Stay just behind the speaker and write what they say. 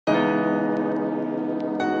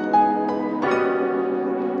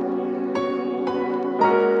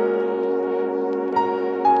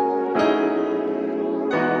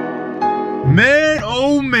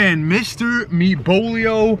man, Mr.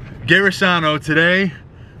 Meatbolio Garrisano today.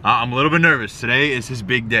 I'm a little bit nervous. Today is his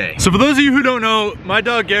big day. So for those of you who don't know, my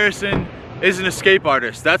dog Garrison is an escape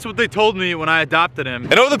artist. That's what they told me when I adopted him.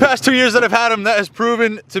 And over the past 2 years that I've had him, that has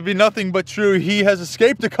proven to be nothing but true. He has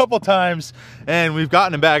escaped a couple times and we've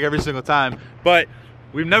gotten him back every single time, but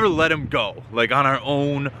we've never let him go, like on our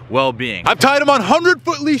own well-being. I've tied him on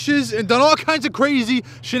 100-foot leashes and done all kinds of crazy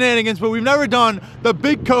shenanigans, but we've never done the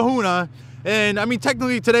big kahuna. And I mean,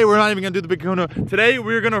 technically today we're not even gonna do the big kahuna. Today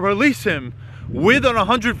we're gonna release him with an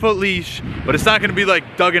 100-foot leash, but it's not gonna be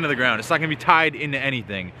like dug into the ground. It's not gonna be tied into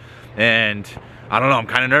anything. And I don't know, I'm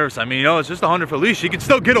kind of nervous. I mean, you know, it's just a 100-foot leash. He can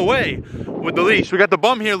still get away with the leash. We got the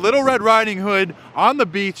bum here, Little Red Riding Hood on the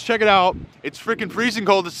beach. Check it out. It's freaking freezing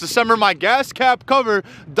cold. It's December. My gas cap cover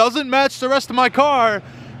doesn't match the rest of my car,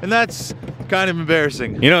 and that's kind of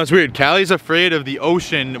embarrassing. You know, it's weird. Callie's afraid of the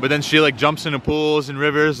ocean, but then she like jumps into pools and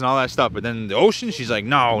rivers and all that stuff. But then the ocean, she's like,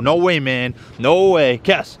 no, no way, man. No way.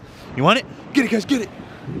 Cass, you want it? Get it, Cass, get it.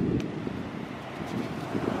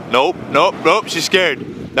 Nope, nope, nope, she's scared.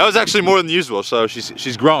 That was actually more than usual, so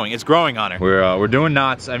she's growing. It's growing on her. We're doing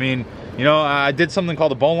knots. I mean, you know, I did something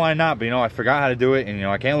called a bone line knot, but you know, I forgot how to do it, and you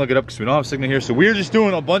know, I can't look it up because we don't have a signal here. So we're just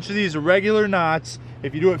doing a bunch of these regular knots.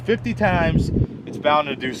 If you do it 50 times, it's bound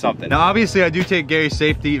to do something. Now, obviously, I do take Gary's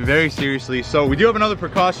safety very seriously, so we do have another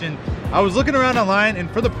precaution. I was looking around online, and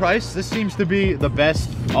for the price, this seems to be the best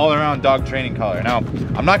all-around dog training collar. Now,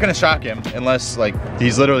 I'm not gonna shock him unless like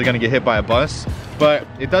he's literally gonna get hit by a bus, but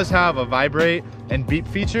it does have a vibrate and beep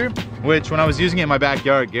feature, which when I was using it in my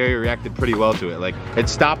backyard, Gary reacted pretty well to it. Like, it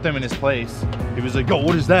stopped him in his place. He was like, yo,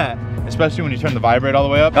 what is that? Especially when you turn the vibrate all the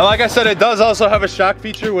way up. Now, like I said, it does also have a shock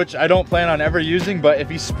feature, which I don't plan on ever using, but if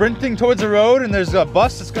he's sprinting towards the road and there's a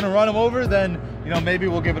bus that's gonna run him over, then, you know, maybe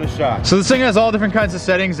we'll give it a shot. So this thing has all different kinds of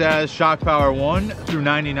settings as shock power 1 through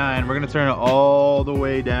 99. We're gonna turn it all the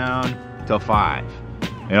way down to 5.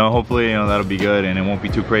 You know, hopefully, you know, that'll be good and it won't be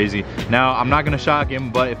too crazy. Now, I'm not gonna shock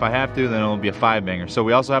him, but if I have to, then it'll be a 5-banger. So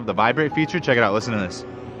we also have the vibrate feature. Check it out, listen to this.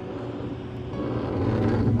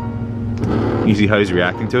 You see how he's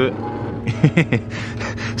reacting to it?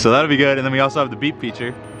 So that'll be good. And then we also have the beep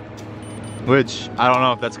feature, which I don't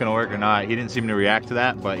know if that's gonna work or not. He didn't seem to react to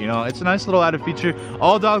that, but you know, it's a nice little added feature.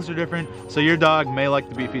 All dogs are different, so your dog may like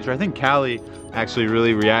the beep feature. I think Callie actually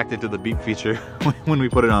really reacted to the beep feature when we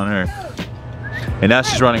put it on her. And now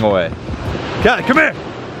she's running away. Callie, come here!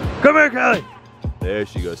 Come here, Callie! There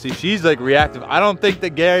she goes. See, she's like reactive. I don't think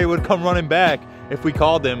that Gary would come running back if we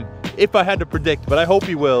called him, if I had to predict, but I hope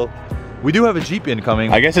he will. We do have a Jeep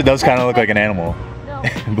incoming. I guess it does kind of look like an animal. No.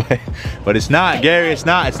 but it's not, Gary, it's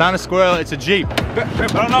not. It's not a squirrel, it's a Jeep. I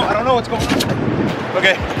don't know what's going on.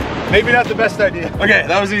 Okay, maybe not the best idea. Okay,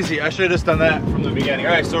 that was easy. I should have just done that from the beginning.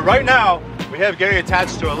 All right, so right now, we have Gary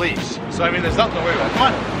attached to a leash. So I mean, there's nothing to worry about.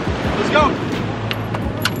 Come on, let's go.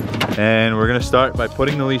 And we're gonna start by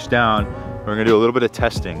putting the leash down. We're gonna do a little bit of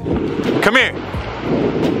testing. Come here.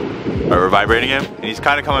 All right, we're vibrating him, and he's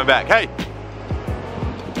kind of coming back. Hey.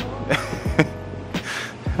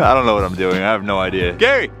 I don't know what I'm doing. I have no idea.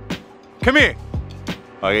 Gary, come here.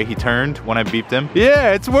 Okay, he turned when I beeped him.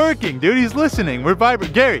 Yeah, it's working, dude. He's listening. We're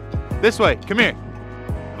vibrating. Gary, this way. Come here.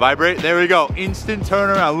 Vibrate. There we go. Instant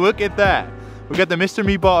turnaround. Look at that. We got the Mr.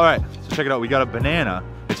 Meatball. All right, so check it out. We got a banana.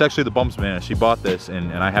 It's actually the Bump's banana. She bought this,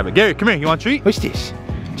 and I have it. Gary, come here. You want a treat? What's this?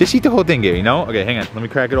 Just eat the whole thing, Gary. No? Okay, hang on. Let me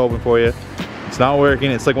crack it open for you. It's not working.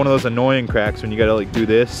 It's like one of those annoying cracks when you gotta like do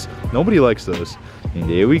this. Nobody likes those. And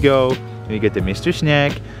there we go. And you get the Mr.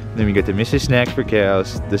 Snack. Then we get the Mrs. Snack for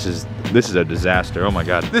cows. This is a disaster. Oh my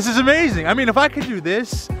God. This is amazing. I mean, if I could do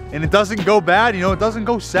this and it doesn't go bad, you know, it doesn't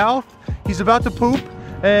go south. He's about to poop.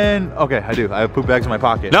 And okay, I do. I have poop bags in my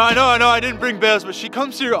pocket. No, I know, I didn't bring Bales, but she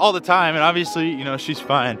comes here all the time, and obviously, you know, she's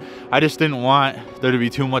fine. I just didn't want there to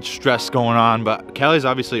be too much stress going on, but Callie's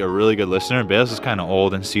obviously a really good listener. Bales is kind of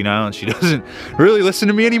old and senile, and she doesn't really listen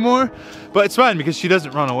to me anymore, but it's fine because she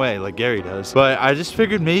doesn't run away like Gary does. But I just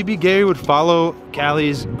figured maybe Gary would follow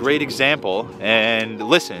Callie's great example and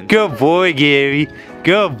listen. Good boy, Gary.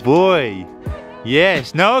 Good boy.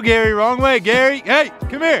 Yes. No, Gary, wrong way. Gary, hey,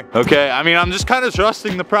 come here. Okay, I mean, I'm just kind of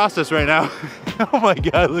trusting the process right now. Oh my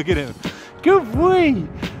God, look at him. Good boy.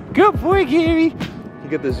 Good boy, Gary.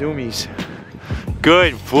 Look at the zoomies.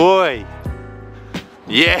 Good boy.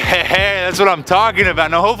 Yeah, that's what I'm talking about.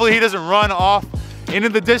 Now, hopefully he doesn't run off into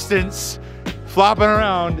the distance, flopping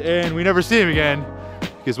around, and we never see him again.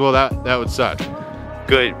 Because, well, that would suck.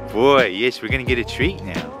 Good boy. Yes, we're gonna get a treat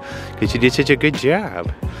now. Because you did such a good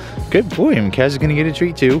job. Good boy, and Kaz is gonna get a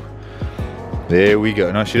treat too. There we go.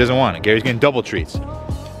 No, she doesn't want it. Gary's getting double treats.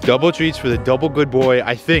 Double treats for the double good boy,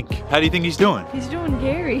 I think. How do you think he's doing? He's doing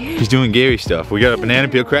Gary. He's doing Gary stuff. We got a banana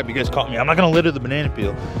peel. Crap, you guys caught me. I'm not gonna litter the banana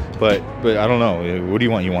peel. But I don't know. What do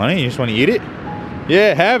you want? You want it? You just want to eat it?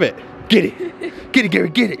 Yeah, have it. Get it. Get it, Gary,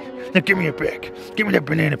 get it. Now give me it back. Give me that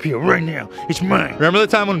banana peel right now. It's mine. Remember the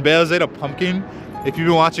time when Bales ate a pumpkin? If you've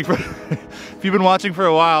been watching for if you've been watching for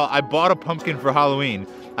a while, I bought a pumpkin for Halloween.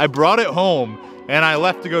 I brought it home and I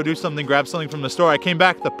left to go do something, grab something from the store. I came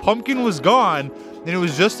back, the pumpkin was gone and it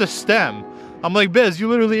was just a stem. I'm like, Biz, you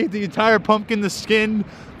literally ate the entire pumpkin, the skin,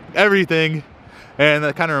 everything. And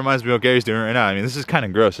that kind of reminds me of what Gary's doing right now. I mean, this is kind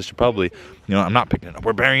of gross. I should probably, you know, I'm not picking it up.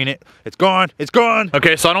 We're burying it. It's gone. It's gone.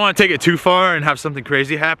 Okay, so I don't want to take it too far and have something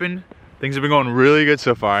crazy happen. Things have been going really good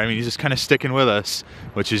so far. I mean, he's just kind of sticking with us,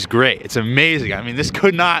 which is great. It's amazing. I mean, this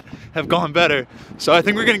could not have gone better. So I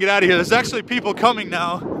think we're gonna get out of here. There's actually people coming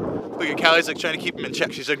now. Look at Callie's like trying to keep him in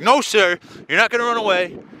check. She's like, no, sir, you're not gonna run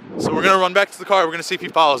away. So we're gonna run back to the car. We're gonna see if he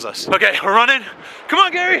follows us. Okay, we're running. Come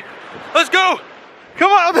on, Gary, let's go.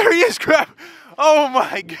 Come on, oh, there he is, crap. Oh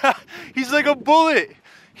my God, he's like a bullet.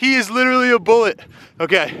 He is literally a bullet.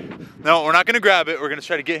 Okay, no, we're not gonna grab it. We're gonna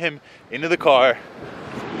try to get him into the car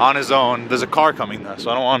on his own. There's a car coming though, so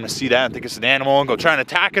I don't want him to see that and think it's an animal and go try and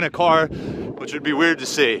attack in a car, which would be weird to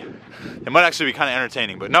see. It might actually be kind of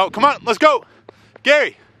entertaining, but no, come on, let's go.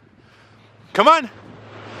 Gary, come on.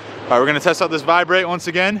 All right, we're gonna test out this vibrate once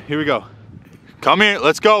again. Here we go. Come here,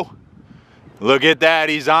 let's go. Look at that,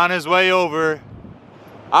 he's on his way over.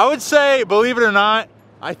 I would say, believe it or not,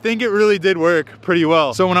 I think it really did work pretty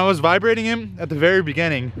well. So when I was vibrating him at the very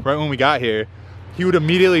beginning, right when we got here, he would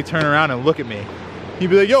immediately turn around and look at me. He'd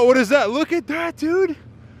be like, yo, what is that? Look at that, dude.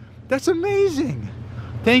 That's amazing.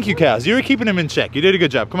 Thank you, Kaz. You were keeping him in check. You did a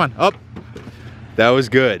good job. Come on, up. That was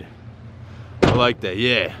good. I like that,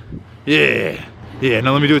 yeah. Yeah, yeah,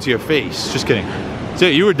 now let me do it to your face. Just kidding. So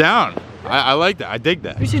you were down. I like that, I dig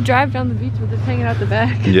that. We should drive down the beach with it hanging out the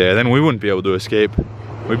back. Yeah, then we wouldn't be able to escape.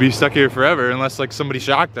 We'd be stuck here forever unless like somebody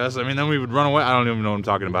shocked us. I mean, then we would run away. I don't even know what I'm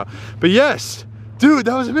talking about. But yes, dude,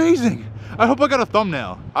 that was amazing. I hope I got a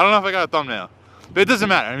thumbnail. I don't know if I got a thumbnail, but it doesn't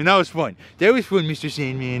matter. I mean, that was fun. That was fun, Mr.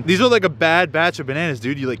 Sandman. These are like a bad batch of bananas,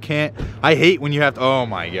 dude. You like can't, I hate when you have to, oh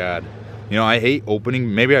my God. You know, I hate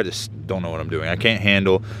opening, maybe I just don't know what I'm doing. I can't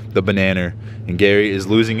handle the banana. And Gary is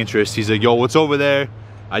losing interest. He's like, yo, what's over there?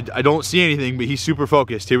 I don't see anything, but he's super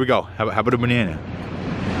focused. Here we go. How about a banana?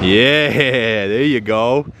 Yeah, there you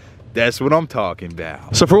go. That's what I'm talking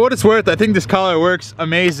about. So for what it's worth, I think this collar works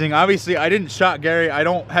amazing. Obviously, I didn't shock Gary. I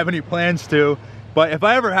don't have any plans to. But if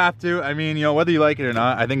I ever have to, I mean, you know, whether you like it or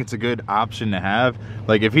not, I think it's a good option to have.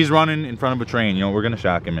 Like if he's running in front of a train, you know, we're gonna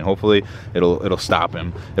shock him and hopefully it'll stop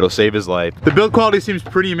him. It'll save his life. The build quality seems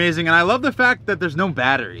pretty amazing and I love the fact that there's no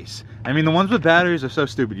batteries. I mean, the ones with batteries are so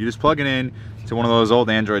stupid. You just plug it in to one of those old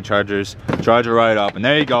Android chargers, charge it right up, and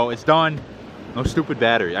there you go, it's done. No stupid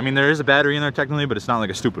battery. I mean, there is a battery in there technically, but it's not like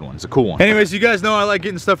a stupid one. It's a cool one. Anyways, you guys know I like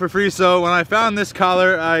getting stuff for free, so when I found this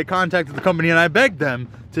collar, I contacted the company and I begged them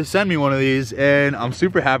to send me one of these, and I'm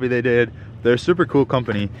super happy they did. They're a super cool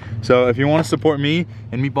company. So if you want to support me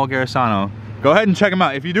and Meatball Garrisano, go ahead and check them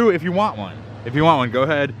out. If you want one, go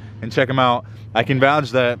ahead and check them out. I can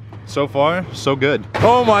vouch that so far, so good.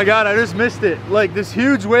 Oh my God, I just missed it. Like this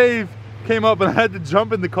huge wave came up and I had to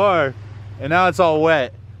jump in the car, and now it's all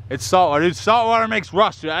wet. It's saltwater. Dude, saltwater makes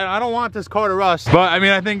rust. I don't want this car to rust. But I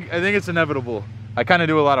mean, I think it's inevitable. I kind of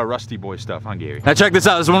do a lot of rusty boy stuff, huh, Gary? Now check this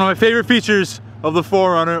out. This is one of my favorite features of the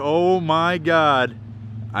 4Runner. Oh my God.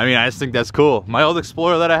 I mean, I just think that's cool. My old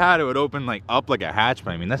Explorer that I had, it would open like up like a hatch,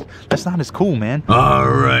 but I mean, that's not as cool, man. All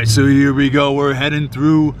right, so here we go. We're heading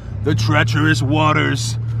through the treacherous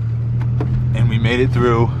waters. And we made it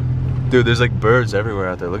through. Dude, there's like birds everywhere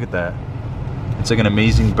out there. Look at that. It's like an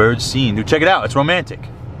amazing bird scene. Dude, check it out. It's romantic.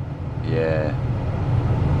 Yeah.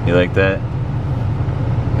 You like that?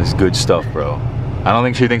 That's good stuff, bro. I don't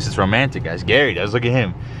think she thinks it's romantic, guys. Gary does. Look at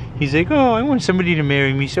him. He's like, oh, I want somebody to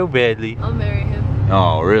marry me so badly. I'll marry him.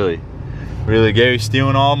 Oh, really? Really, Gary's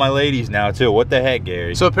stealing all my ladies now, too. What the heck,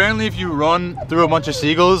 Gary? So apparently if you run through a bunch of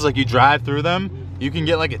seagulls, like you drive through them, you can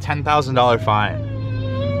get like a $10,000 fine.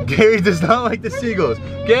 Gary does not like the seagulls.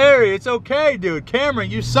 Gary, it's okay, dude. Camera,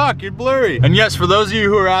 you suck. You're blurry. And yes, for those of you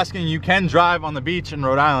who are asking, you can drive on the beach in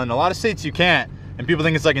Rhode Island. A lot of states you can't, and people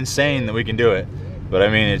think it's like insane that we can do it. But I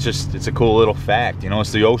mean, it's a cool little fact. You know,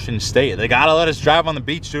 it's the ocean state. They gotta let us drive on the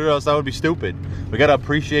beach, dude, or else that would be stupid. We gotta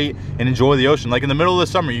appreciate and enjoy the ocean. Like in the middle of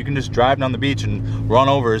the summer, you can just drive down the beach and run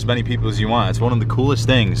over as many people as you want. It's one of the coolest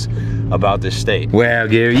things about this state. Wow,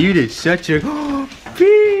 Gary, you did such a...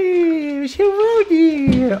 Biz. Hello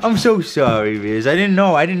there. I'm so sorry, Biz. I didn't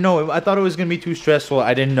know. I thought it was gonna be too stressful.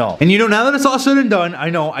 I didn't know. And you know, now that it's all said and done, I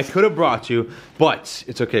know I could have brought you, but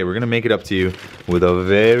it's okay. We're gonna make it up to you with a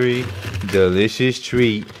very delicious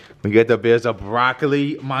treat. We got the Bears a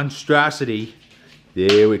broccoli monstrosity.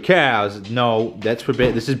 There with cows. No, that's for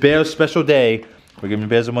Bear. This is Bear's special day. We're giving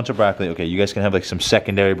Bears a bunch of broccoli. Okay, you guys can have like some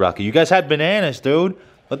secondary broccoli. You guys had bananas, dude.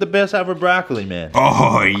 Let the Bears have a broccoli, man.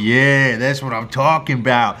 Oh, yeah, that's what I'm talking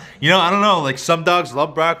about. You know, I don't know, like some dogs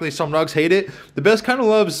love broccoli, some dogs hate it. The Bears kind of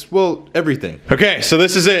loves, well, everything. Okay, so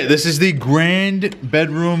this is it. This is the grand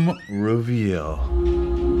bedroom reveal.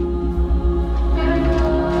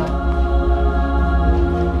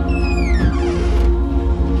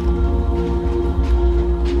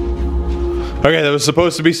 Okay, there was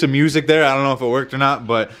supposed to be some music there. I don't know if it worked or not,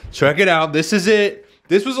 but check it out. This is it.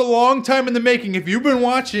 This was a long time in the making. If you've been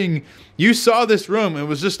watching, you saw this room. It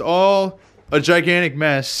was just all a gigantic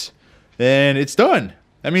mess, and it's done.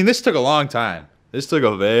 I mean, this took a long time. This took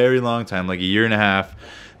a very long time, like a year and a half,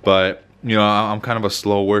 but you know, I'm kind of a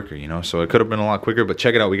slow worker, you know, so it could have been a lot quicker, but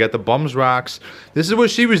check it out. We got the Bums Rocks. This is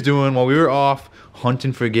what she was doing while we were off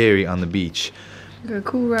hunting for Gary on the beach. Got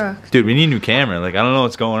cool rocks. Dude, we need a new camera. Like, I don't know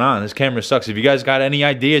what's going on. This camera sucks. If you guys got any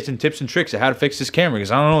ideas and tips and tricks of how to fix this camera,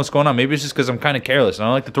 because I don't know what's going on. Maybe it's just because I'm kind of careless and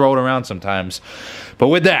I like to throw it around sometimes. But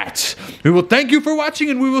with that, we will thank you for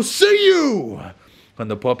watching and we will see you on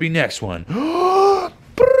the puppy next one.